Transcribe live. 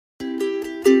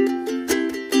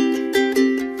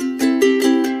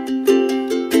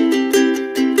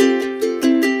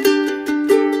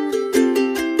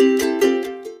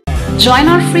Join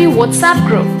our free WhatsApp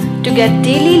group to get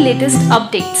daily latest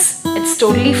updates. It's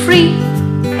totally free.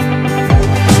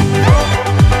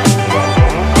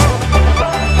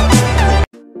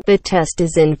 The test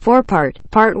is in 4-part,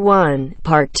 Part 1,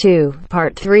 Part 2,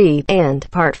 Part 3, and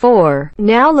Part 4.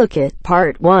 Now look at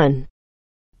Part 1.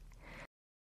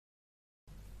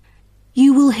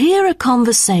 You will hear a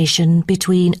conversation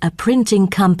between a printing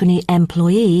company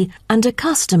employee and a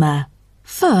customer.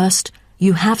 First,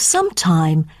 you have some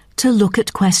time to look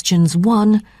at questions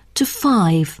 1 to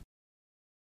 5.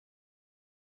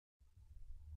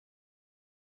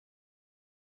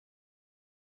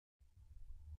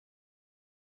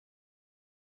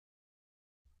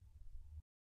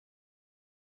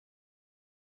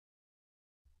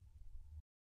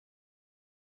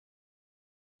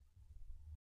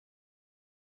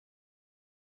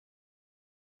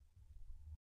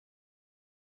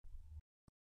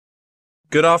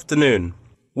 Good afternoon.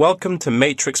 Welcome to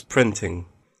Matrix Printing.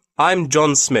 I'm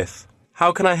John Smith.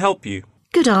 How can I help you?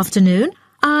 Good afternoon.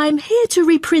 I'm here to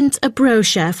reprint a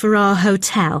brochure for our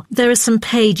hotel. There are some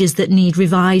pages that need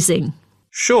revising.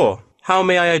 Sure. How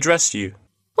may I address you?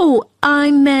 Oh,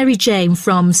 I'm Mary Jane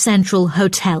from Central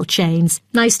Hotel Chains.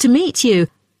 Nice to meet you.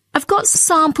 I've got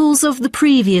samples of the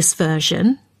previous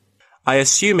version. I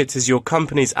assume it is your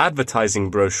company's advertising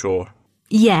brochure.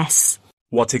 Yes.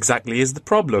 What exactly is the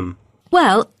problem?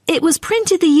 Well, it was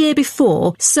printed the year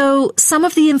before, so some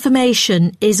of the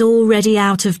information is already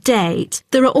out of date.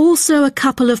 There are also a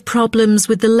couple of problems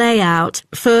with the layout.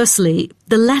 Firstly,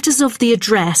 the letters of the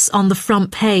address on the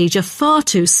front page are far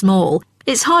too small.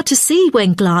 It's hard to see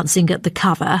when glancing at the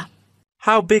cover.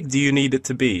 How big do you need it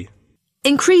to be?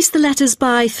 Increase the letters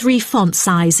by 3 font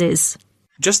sizes.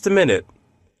 Just a minute.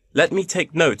 Let me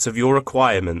take notes of your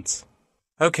requirements.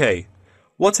 Okay.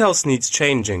 What else needs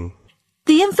changing?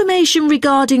 The information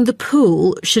regarding the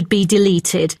pool should be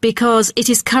deleted because it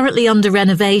is currently under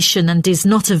renovation and is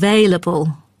not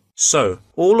available. So,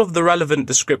 all of the relevant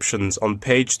descriptions on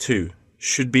page 2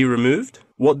 should be removed?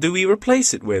 What do we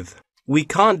replace it with? We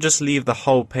can't just leave the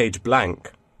whole page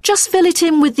blank. Just fill it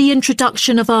in with the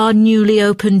introduction of our newly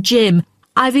opened gym.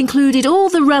 I've included all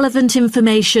the relevant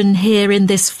information here in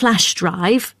this flash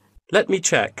drive. Let me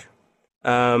check.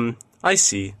 I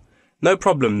see. No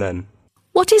problem then.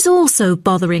 What is also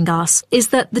bothering us is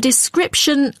that the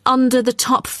description under the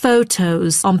top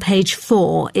photos on page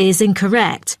 4 is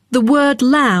incorrect. The word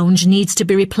lounge needs to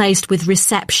be replaced with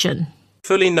reception.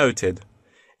 Fully noted.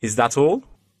 Is that all?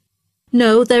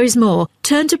 No, there is more.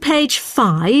 Turn to page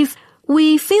 5.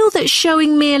 We feel that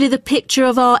showing merely the picture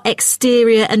of our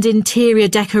exterior and interior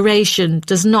decoration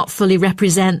does not fully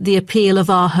represent the appeal of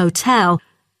our hotel.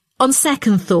 On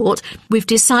second thought, we've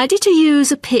decided to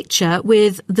use a picture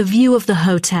with the view of the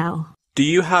hotel. Do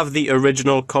you have the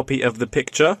original copy of the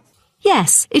picture?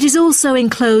 Yes, it is also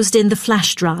enclosed in the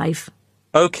flash drive.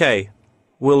 Okay,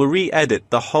 we'll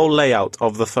re-edit the whole layout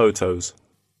of the photos.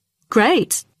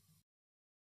 Great.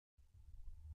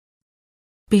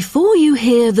 Before you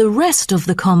hear the rest of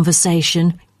the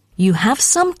conversation, you have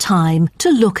some time to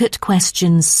look at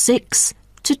questions 6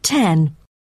 to 10.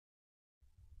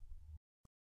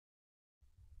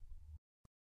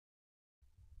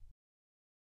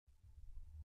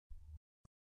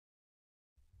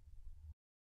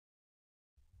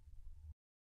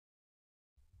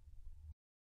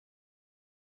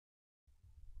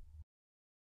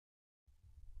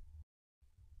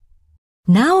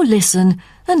 Now listen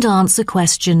and answer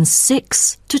questions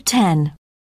 6 to 10.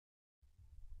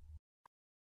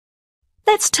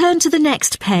 Let's turn to the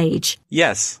next page.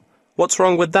 Yes. What's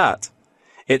wrong with that?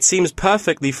 It seems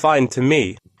perfectly fine to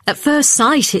me. At first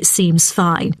sight it seems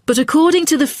fine, but according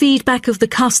to the feedback of the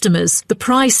customers, the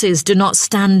prices do not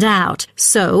stand out.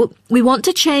 So, we want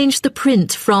to change the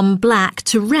print from black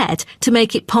to red to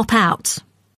make it pop out.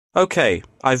 Okay,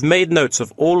 I've made notes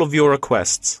of all of your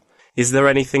requests. Is there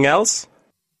anything else?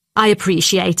 I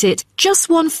appreciate it. Just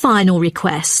one final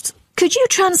request. Could you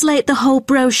translate the whole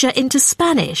brochure into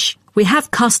Spanish? We have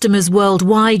customers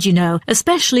worldwide, you know,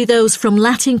 especially those from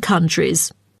Latin countries.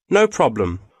 No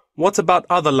problem. What about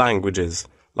other languages,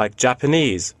 like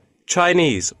Japanese,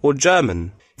 Chinese, or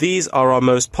German? These are our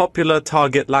most popular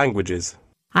target languages.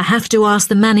 I have to ask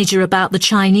the manager about the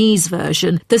Chinese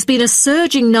version. There's been a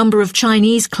surging number of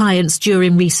Chinese clients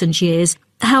during recent years.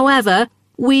 However,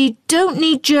 we don't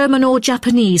need German or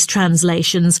Japanese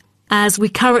translations, as we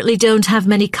currently don't have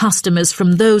many customers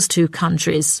from those two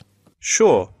countries.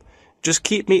 Sure. Just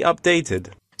keep me updated.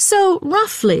 So,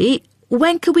 roughly,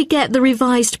 when could we get the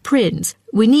revised print?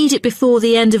 We need it before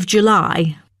the end of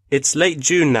July. It's late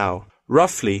June now.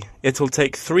 Roughly, it'll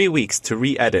take 3 weeks to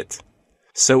re-edit.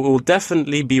 so it will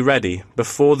definitely be ready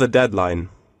before the deadline.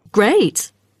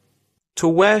 Great! To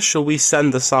where shall we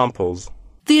send the samples?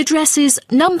 The address is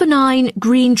number 9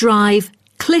 Green Drive,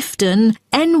 Clifton,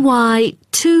 NY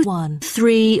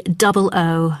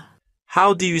 21300.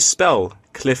 How do you spell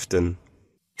Clifton?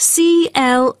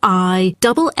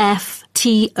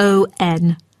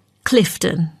 CLIFFTON,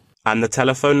 Clifton. And the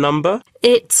telephone number?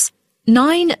 It's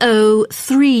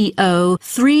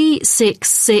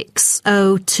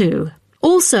 9030366602.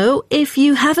 Also, if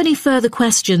you have any further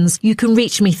questions, you can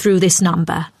reach me through this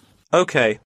number.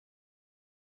 OK.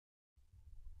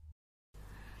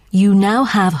 You now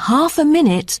have half a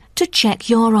minute to check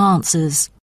your answers.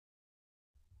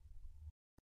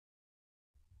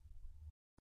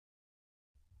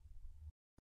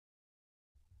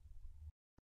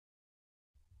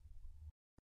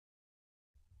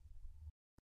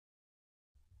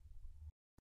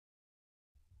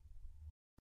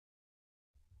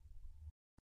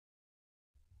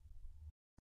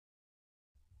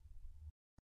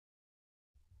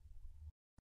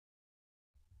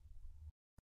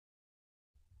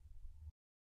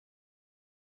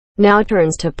 Now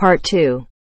turns to part 2.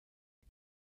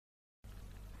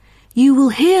 You will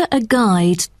hear a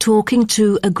guide talking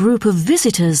to a group of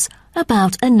visitors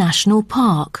about a national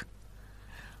park.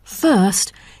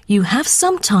 First, you have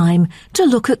some time to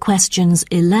look at questions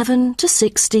 11 to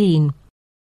 16.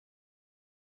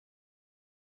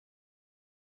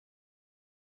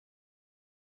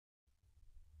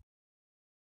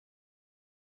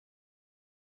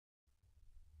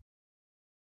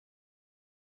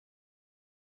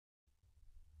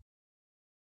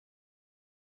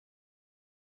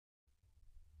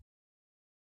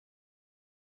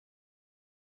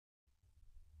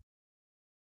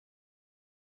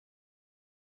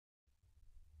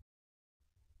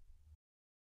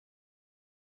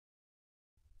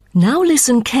 Now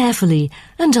listen carefully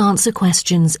and answer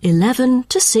questions 11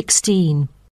 to 16.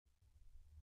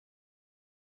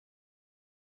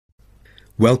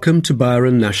 Welcome to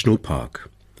Byron National Park.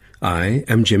 I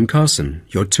am Jim Carson,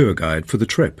 your tour guide for the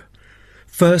trip.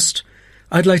 First,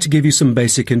 I'd like to give you some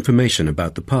basic information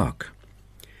about the park.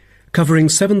 Covering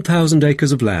 7,000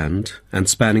 acres of land and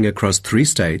spanning across 3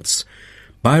 states,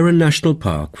 Byron National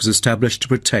Park was established to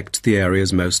protect the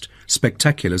area's most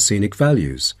spectacular scenic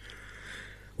values.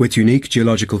 With unique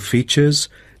geological features,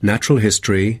 natural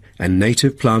history, and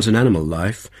native plant and animal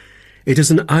life, it is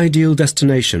an ideal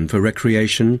destination for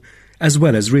recreation as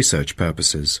well as research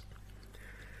purposes.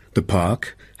 The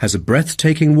park has a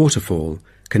breathtaking waterfall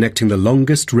connecting the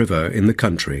longest river in the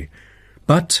country,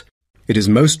 but it is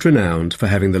most renowned for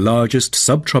having the largest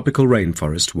subtropical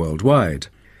rainforest worldwide.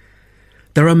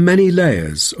 There are many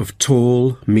layers of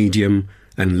tall, medium,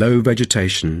 and low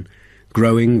vegetation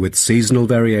growing with seasonal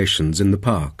variations in the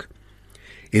park.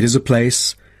 It is a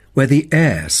place where the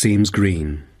air seems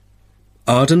green.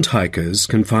 Ardent hikers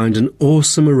can find an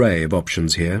awesome array of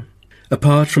options here.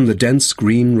 Apart from the dense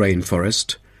green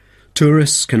rainforest,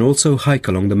 tourists can also hike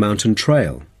along the mountain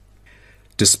trail.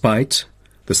 Despite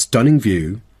the stunning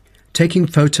view, taking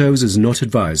photos is not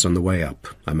advised on the way up,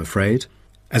 I'm afraid,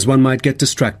 as one might get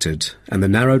distracted and the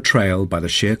narrow trail by the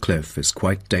sheer cliff is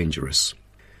quite dangerous.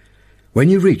 When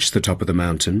you reach the top of the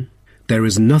mountain, there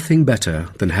is nothing better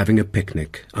than having a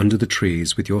picnic under the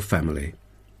trees with your family.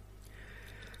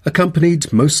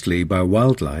 Accompanied mostly by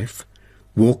wildlife,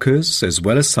 walkers as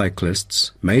well as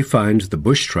cyclists may find the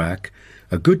bush track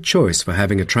a good choice for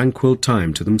having a tranquil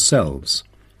time to themselves.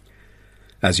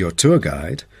 As your tour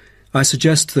guide, I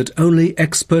suggest that only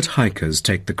expert hikers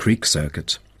take the creek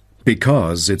circuit,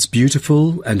 because its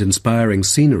beautiful and inspiring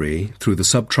scenery through the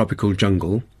subtropical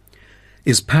jungle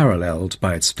is paralleled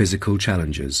by its physical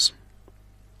challenges.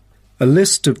 A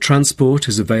list of transport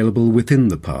is available within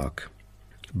the park.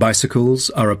 Bicycles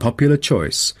are a popular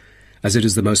choice, as it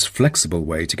is the most flexible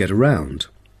way to get around.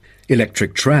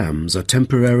 Electric trams are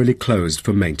temporarily closed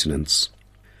for maintenance.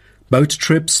 Boat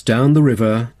trips down the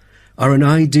river are an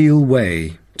ideal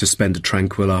way to spend a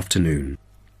tranquil afternoon.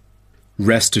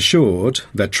 Rest assured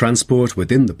that transport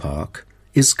within the park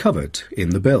is covered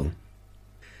in the bill.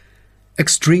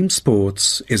 Extreme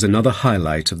sports is another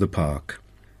highlight of the park.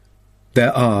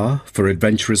 There are, for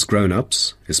adventurous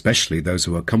grown-ups, especially those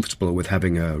who are comfortable with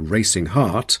having a racing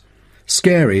heart,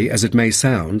 scary as it may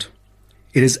sound,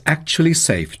 it is actually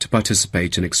safe to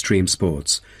participate in extreme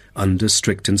sports under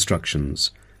strict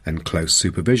instructions and close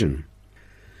supervision.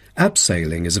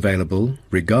 Abseiling is available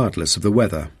regardless of the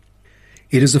weather.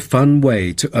 It is a fun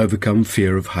way to overcome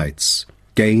fear of heights,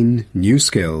 gain new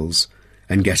skills,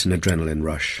 and get an adrenaline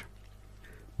rush.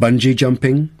 Bungee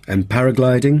jumping and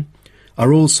paragliding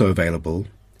are also available,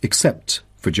 except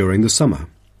for during the summer.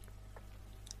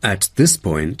 At this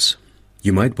point,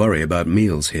 you might worry about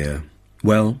meals here.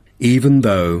 Well, even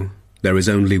though there is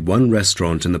only one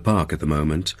restaurant in the park at the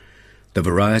moment, the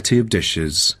variety of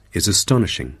dishes is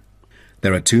astonishing.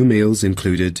 There are 2 meals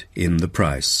included in the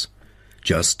price.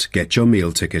 Just get your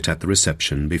meal ticket at the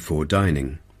reception before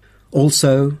dining.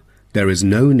 Also, there is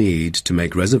no need to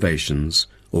make reservations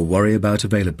or worry about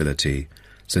availability,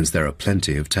 since there are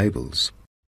plenty of tables.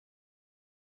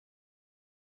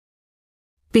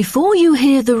 Before you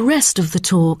hear the rest of the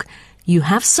talk, you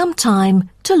have some time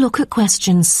to look at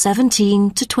questions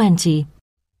 17 to 20.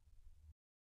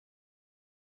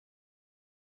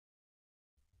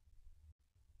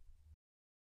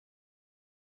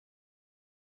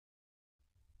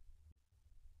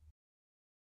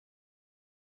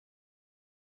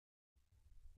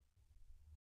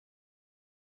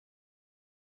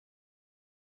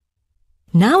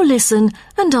 Now listen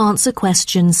and answer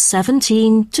questions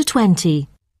 17 to 20.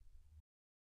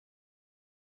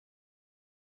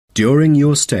 During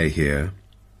your stay here,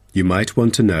 you might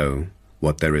want to know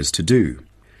what there is to do.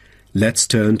 Let's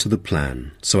turn to the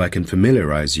plan so I can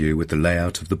familiarize you with the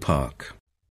layout of the park.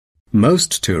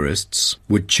 Most tourists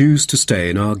would choose to stay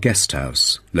in our guest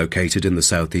house, located in the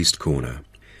southeast corner.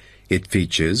 It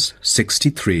features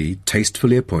 63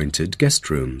 tastefully appointed guest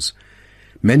rooms,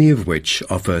 many of which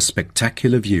offer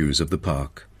spectacular views of the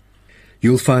park.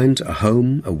 You'll find a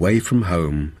home away from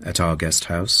home at our guest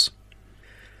house.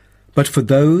 But for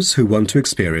those who want to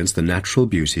experience the natural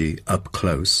beauty up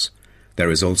close,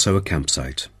 there is also a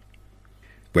campsite.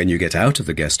 When you get out of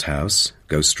the guest house,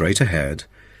 go straight ahead,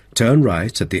 turn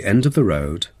right at the end of the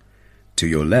road. To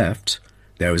your left,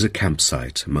 there is a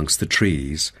campsite amongst the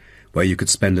trees where you could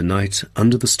spend a night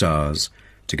under the stars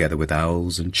together with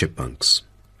owls and chipmunks.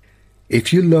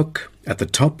 If you look at the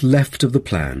top left of the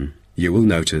plan, you will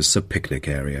notice a picnic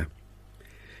area.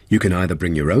 You can either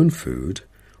bring your own food,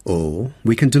 or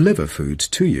we can deliver food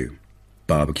to you.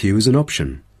 Barbecue is an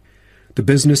option. The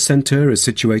business centre is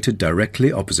situated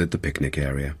directly opposite the picnic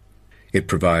area. It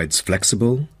provides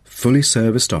flexible, fully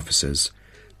serviced offices,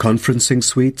 conferencing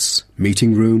suites,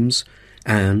 meeting rooms,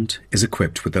 and is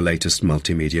equipped with the latest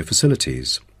multimedia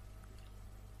facilities.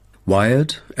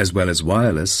 Wired, as well as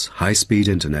wireless, high-speed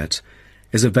internet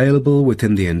is available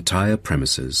within the entire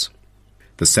premises.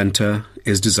 The centre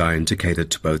is designed to cater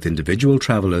to both individual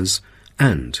travellers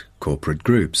and corporate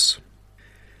groups.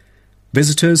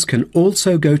 Visitors can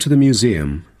also go to the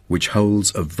museum, which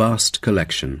holds a vast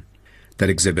collection that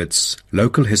exhibits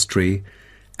local history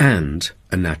and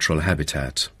a natural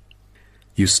habitat.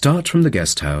 You start from the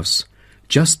guest house,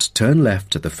 just turn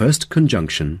left at the first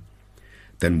conjunction,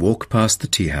 then walk past the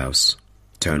tea house.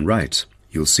 Turn right.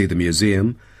 You'll see the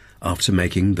museum after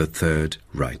making the third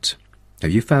right.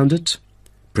 Have you found it?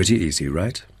 Pretty easy,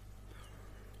 right?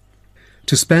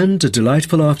 To spend a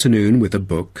delightful afternoon with a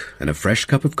book and a fresh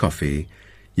cup of coffee,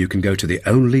 you can go to the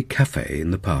only cafe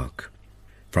in the park.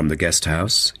 From the guest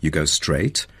house, you go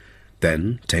straight,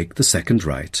 then take the second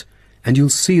right, and you'll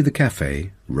see the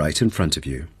cafe right in front of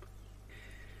you.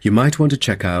 You might want to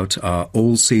check out our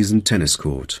all-season tennis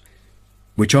court,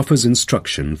 which offers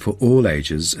instruction for all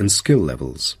ages and skill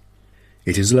levels.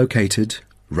 It is located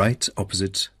right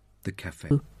opposite the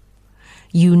cafe.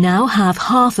 You now have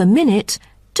half a minute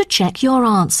to check your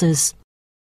answers.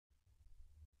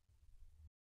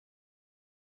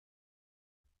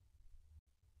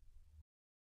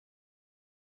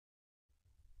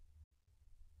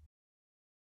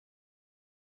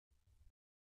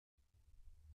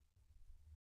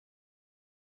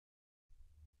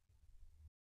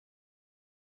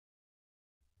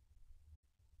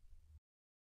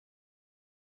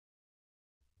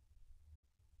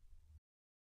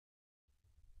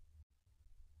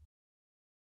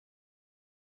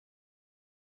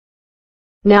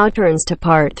 Now turns to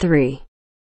part 3.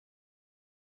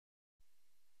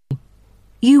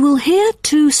 You will hear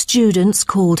 2 students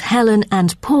called Helen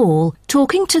and Paul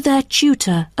talking to their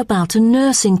tutor about a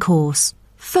nursing course.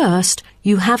 First,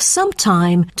 you have some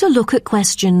time to look at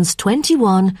questions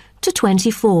 21 to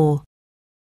 24.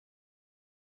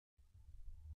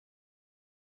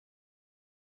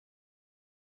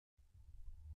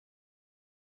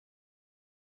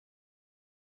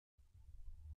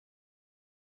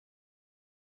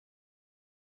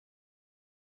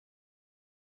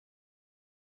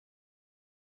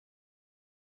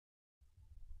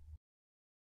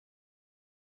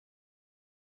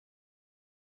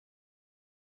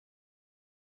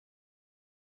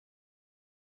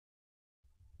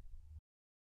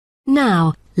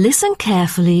 Now, listen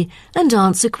carefully and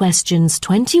answer questions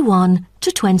 21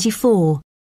 to 24.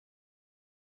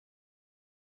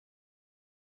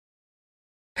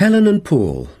 Helen and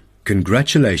Paul,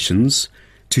 Congratulations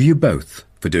to you both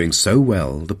for doing so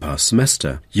well the past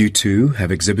semester. You two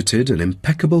have exhibited an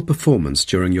impeccable performance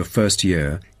during your first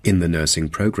year in the nursing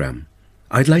program.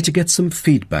 I'd like to get some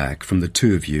feedback from the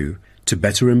two of you to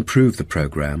better improve the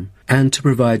program and to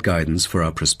provide guidance for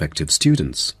our prospective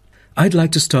students. I'd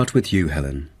like to start with you,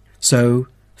 Helen. So,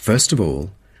 first of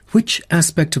all, which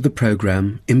aspect of the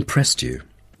program impressed you?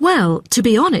 Well, to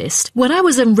be honest, when I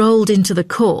was enrolled into the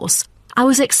course, I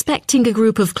was expecting a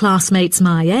group of classmates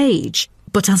my age.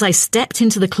 But as I stepped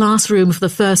into the classroom for the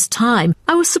first time,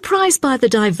 I was surprised by the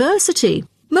diversity.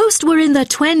 Most were in their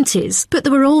 20s, but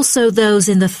there were also those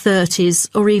in their 30s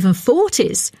or even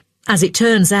 40s. As it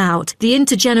turns out, the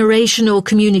intergenerational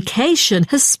communication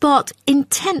has sparked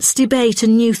intense debate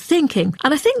and new thinking,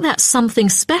 and I think that's something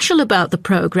special about the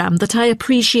programme that I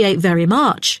appreciate very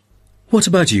much. What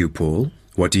about you, Paul?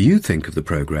 What do you think of the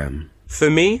programme? For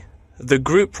me, the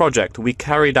group project we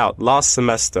carried out last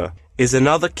semester is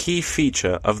another key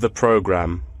feature of the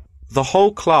program. The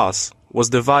whole class was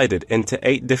divided into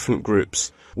 8 different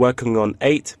groups, working on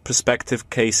 8 prospective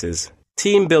cases.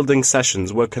 Team-building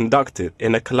sessions were conducted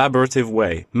in a collaborative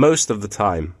way most of the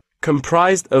time.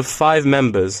 Comprised of 5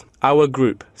 members, our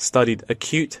group studied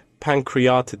acute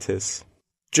pancreatitis.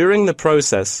 During the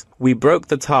process, we broke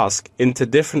the task into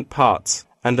different parts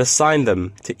and assigned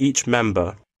them to each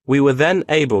member. We were then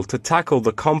able to tackle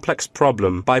the complex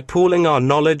problem by pooling our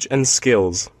knowledge and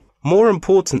skills. More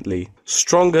importantly,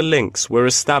 stronger links were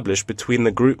established between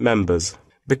the group members.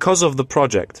 Because of the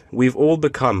project, we've all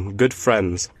become good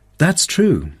friends. That's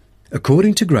true.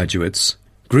 According to graduates,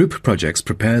 group projects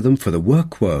prepare them for the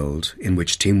work world in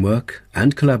which teamwork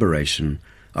and collaboration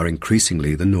are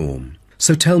increasingly the norm.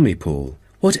 So tell me, Paul,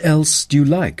 what else do you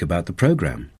like about the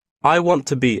program? I want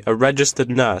to be a registered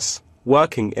nurse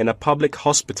working in a public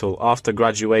hospital after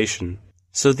graduation.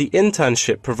 So the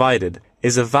internship provided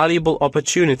is a valuable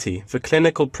opportunity for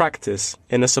clinical practice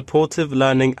in a supportive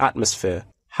learning atmosphere.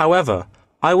 However,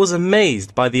 I was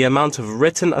amazed by the amount of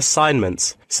written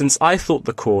assignments, since I thought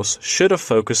the course should have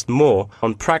focused more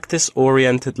on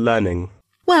practice-oriented learning.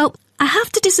 Well, I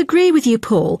have to disagree with you,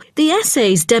 Paul. The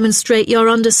essays demonstrate your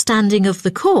understanding of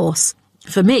the course.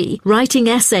 For me, writing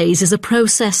essays is a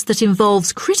process that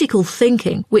involves critical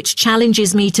thinking, which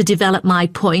challenges me to develop my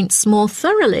points more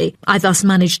thoroughly. I thus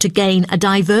managed to gain a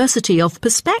diversity of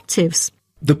perspectives.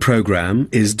 The program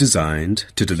is designed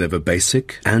to deliver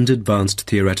basic and advanced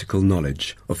theoretical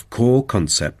knowledge of core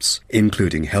concepts,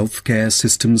 including healthcare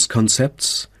systems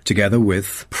concepts, together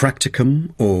with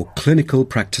practicum or clinical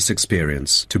practice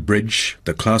experience to bridge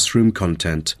the classroom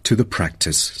content to the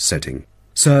practice setting.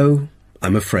 So,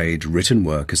 I'm afraid written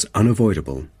work is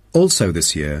unavoidable. Also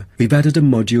this year, we've added a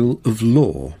module of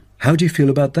law. How do you feel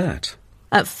about that?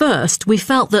 At first, we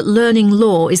felt that learning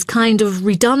law is kind of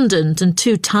redundant and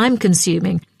too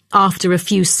time-consuming. After a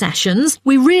few sessions,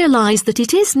 we realised that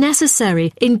it is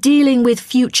necessary in dealing with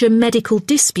future medical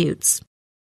disputes.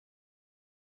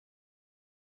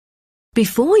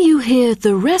 Before you hear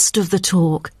the rest of the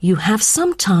talk, you have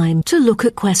some time to look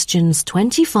at questions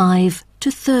 25 to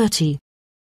 30.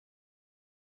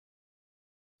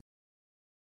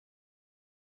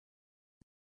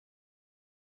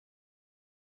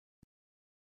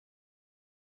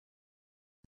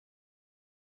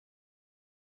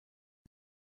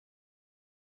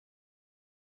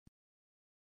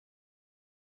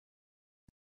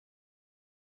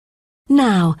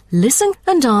 Now, listen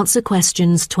and answer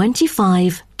questions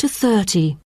 25 to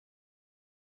 30.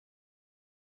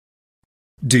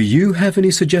 Do you have any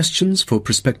suggestions for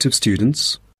prospective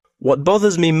students? What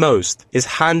bothers me most is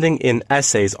handing in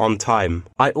essays on time.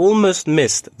 I almost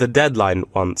missed the deadline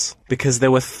once because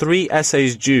there were 3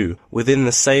 essays due within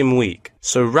the same week,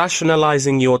 so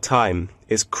rationalizing your time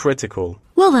is critical.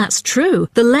 Well, that's true.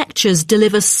 The lectures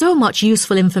deliver so much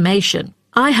useful information.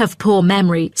 I have poor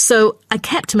memory, so I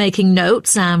kept making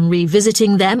notes and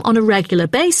revisiting them on a regular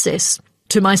basis.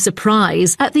 To my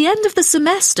surprise, at the end of the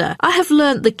semester, I have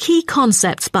learnt the key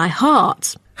concepts by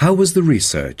heart. How was the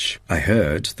research? I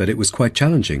heard that it was quite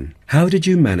challenging. How did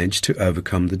you manage to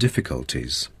overcome the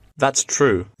difficulties? That's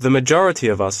true. The majority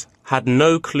of us had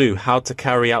no clue how to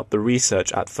carry out the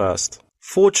research at first.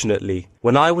 Fortunately,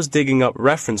 when I was digging up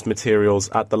reference materials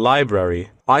at the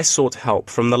library, I sought help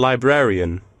from the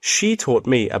librarian. She taught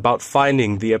me about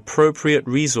finding the appropriate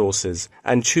resources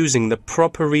and choosing the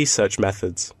proper research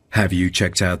methods. Have you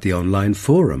checked out the online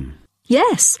forum?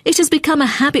 Yes, it has become a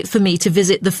habit for me to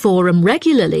visit the forum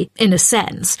regularly. In a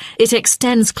sense, it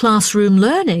extends classroom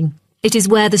learning. It is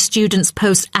where the students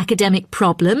post academic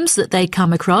problems that they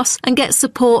come across and get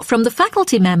support from the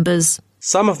faculty members.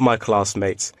 Some of my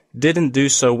classmates didn't do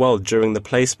so well during the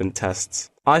placement tests.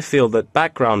 I feel that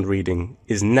background reading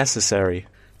is necessary.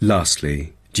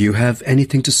 Lastly, do you have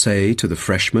anything to say to the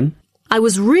freshmen? I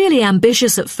was really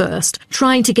ambitious at first,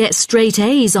 trying to get straight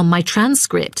A's on my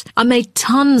transcript. I made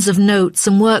tons of notes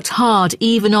and worked hard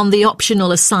even on the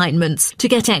optional assignments to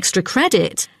get extra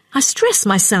credit. I stressed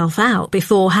myself out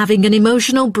before having an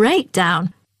emotional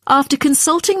breakdown. After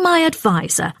consulting my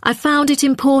advisor, I found it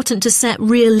important to set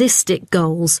realistic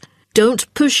goals.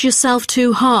 Don't push yourself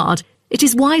too hard. It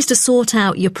is wise to sort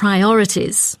out your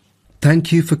priorities.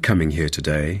 Thank you for coming here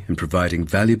today and providing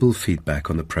valuable feedback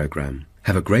on the program.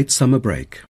 Have a great summer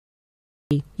break.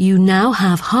 You now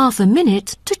have half a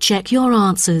minute to check your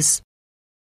answers.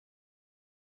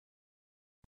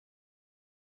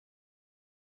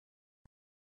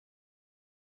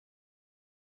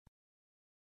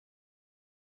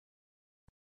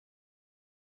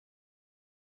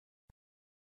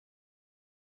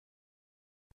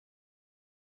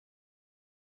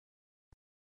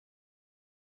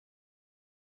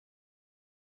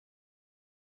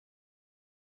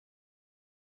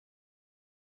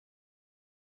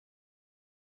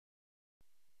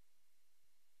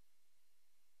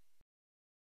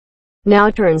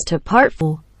 Now turns to part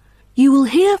 4. You will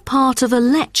hear part of a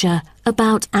lecture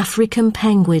about African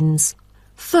penguins.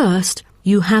 First,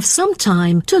 you have some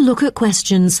time to look at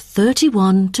questions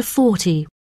 31 to 40.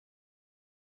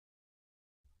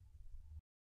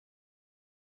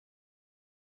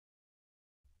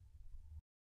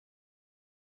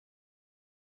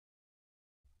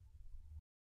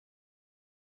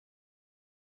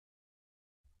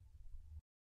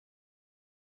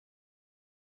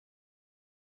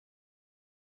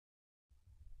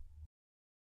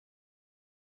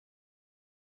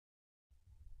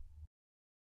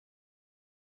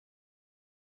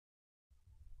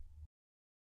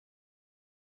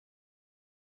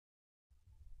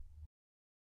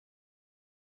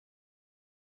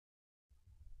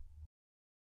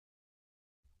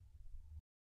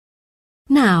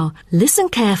 Now, listen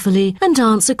carefully and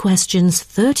answer questions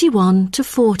 31 to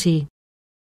 40.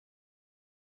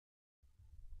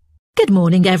 Good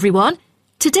morning, everyone.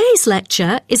 Today's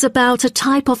lecture is about a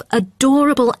type of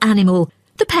adorable animal,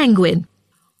 the penguin.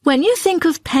 When you think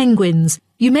of penguins,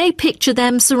 you may picture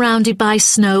them surrounded by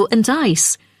snow and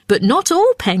ice. But not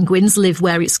all penguins live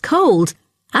where it's cold.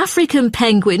 African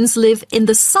penguins live in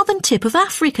the southern tip of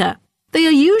Africa. They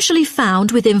are usually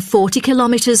found within 40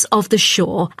 kilometres of the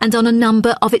shore and on a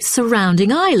number of its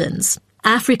surrounding islands.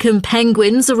 African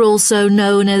penguins are also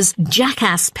known as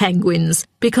jackass penguins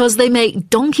because they make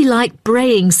donkey-like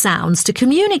braying sounds to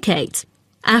communicate.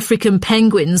 African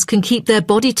penguins can keep their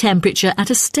body temperature at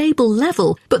a stable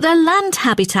level, but their land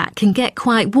habitat can get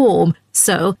quite warm,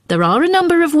 so there are a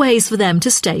number of ways for them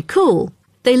to stay cool.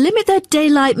 They limit their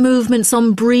daylight movements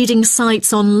on breeding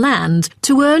sites on land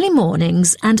to early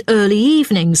mornings and early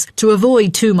evenings to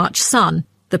avoid too much sun.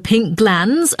 The pink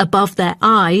glands above their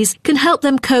eyes can help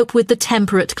them cope with the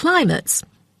temperate climates.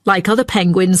 Like other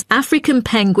penguins, African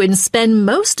penguins spend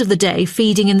most of the day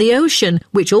feeding in the ocean,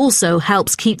 which also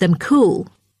helps keep them cool.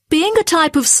 Being a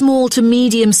type of small to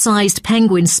medium-sized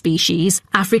penguin species,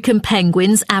 African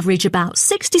penguins average about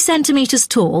 60 centimetres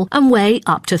tall and weigh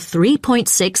up to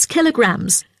 3.6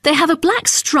 kilograms. They have a black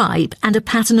stripe and a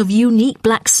pattern of unique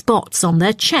black spots on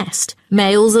their chest.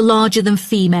 Males are larger than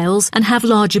females and have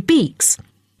larger beaks.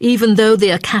 Even though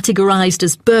they are categorized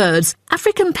as birds,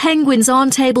 African penguins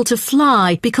aren't able to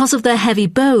fly because of their heavy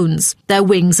bones. Their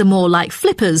wings are more like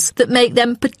flippers that make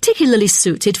them particularly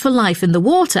suited for life in the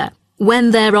water.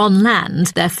 When they're on land,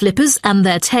 their flippers and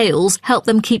their tails help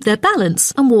them keep their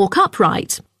balance and walk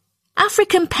upright.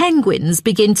 African penguins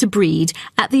begin to breed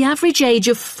at the average age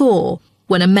of 4.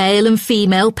 When a male and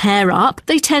female pair up,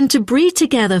 they tend to breed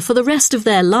together for the rest of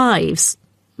their lives.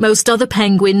 Most other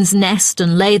penguins nest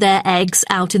and lay their eggs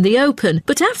out in the open,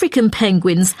 but African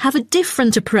penguins have a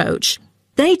different approach.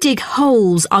 They dig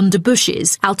holes under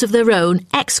bushes out of their own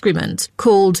excrement,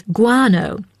 called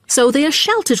guano, so they are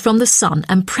sheltered from the sun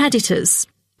and predators.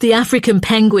 The African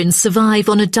penguins survive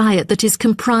on a diet that is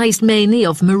comprised mainly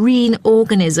of marine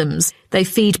organisms. They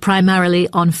feed primarily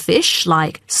on fish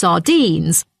like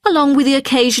sardines, along with the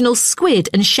occasional squid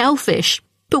and shellfish.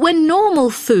 But when normal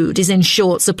food is in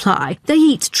short supply, they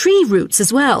eat tree roots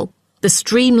as well. The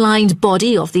streamlined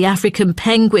body of the African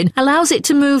penguin allows it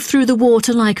to move through the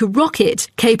water like a rocket,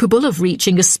 capable of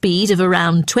reaching a speed of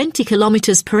around 20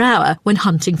 kilometers per hour when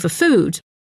hunting for food.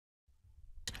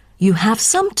 You have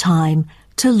some time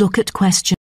to look at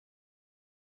questions.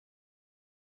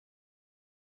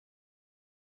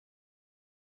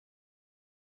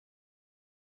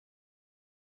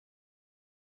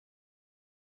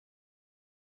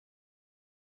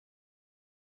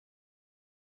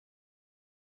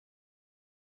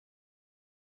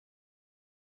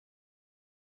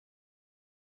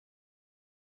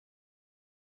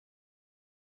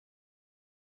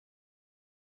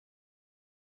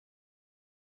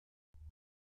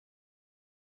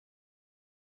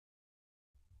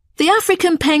 The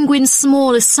African penguin's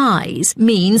smaller size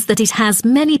means that it has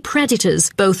many predators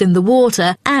both in the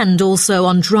water and also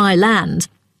on dry land.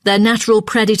 Their natural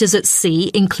predators at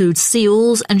sea include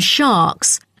seals and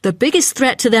sharks. The biggest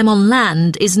threat to them on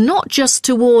land is not just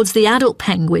towards the adult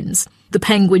penguins. The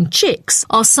penguin chicks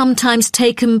are sometimes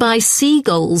taken by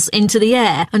seagulls into the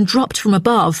air and dropped from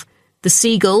above. The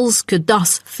seagulls could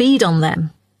thus feed on them.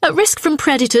 At risk from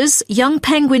predators, young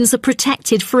penguins are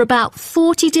protected for about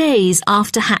 40 days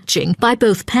after hatching by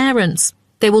both parents.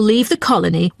 They will leave the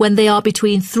colony when they are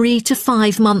between 3 to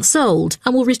 5 months old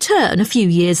and will return a few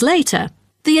years later.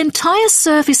 The entire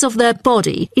surface of their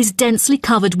body is densely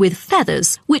covered with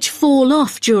feathers, which fall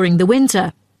off during the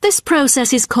winter. This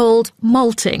process is called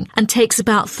molting and takes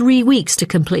about 3 weeks to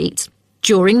complete.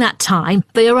 During that time,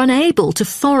 they are unable to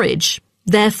forage.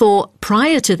 Therefore,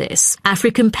 prior to this,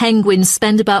 African penguins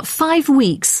spend about 5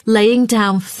 weeks laying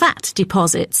down fat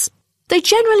deposits. They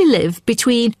generally live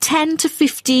between 10 to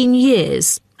 15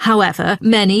 years. However,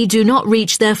 many do not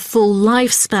reach their full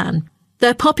lifespan.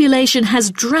 Their population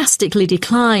has drastically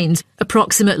declined.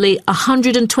 Approximately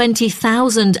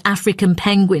 120,000 African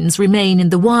penguins remain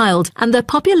in the wild, and their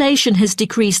population has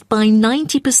decreased by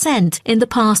 90% in the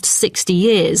past 60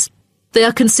 years. They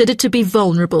are considered to be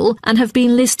vulnerable and have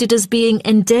been listed as being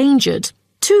endangered.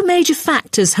 2 major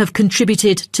factors have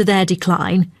contributed to their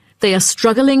decline. They are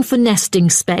struggling for nesting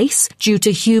space due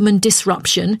to human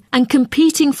disruption and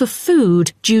competing for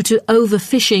food due to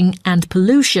overfishing and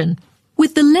pollution.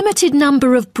 With the limited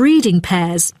number of breeding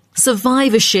pairs,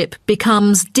 survivorship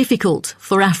becomes difficult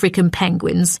for African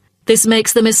penguins. This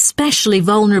makes them especially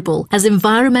vulnerable as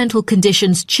environmental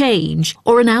conditions change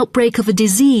or an outbreak of a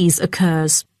disease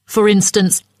occurs. For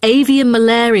instance, avian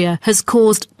malaria has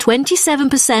caused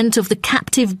 27% of the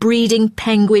captive breeding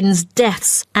penguins'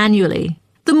 deaths annually.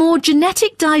 The more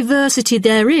genetic diversity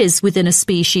there is within a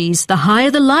species, the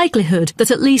higher the likelihood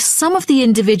that at least some of the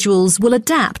individuals will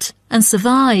adapt and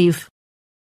survive.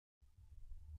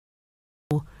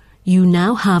 You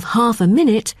now have half a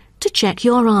minute to check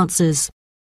your answers.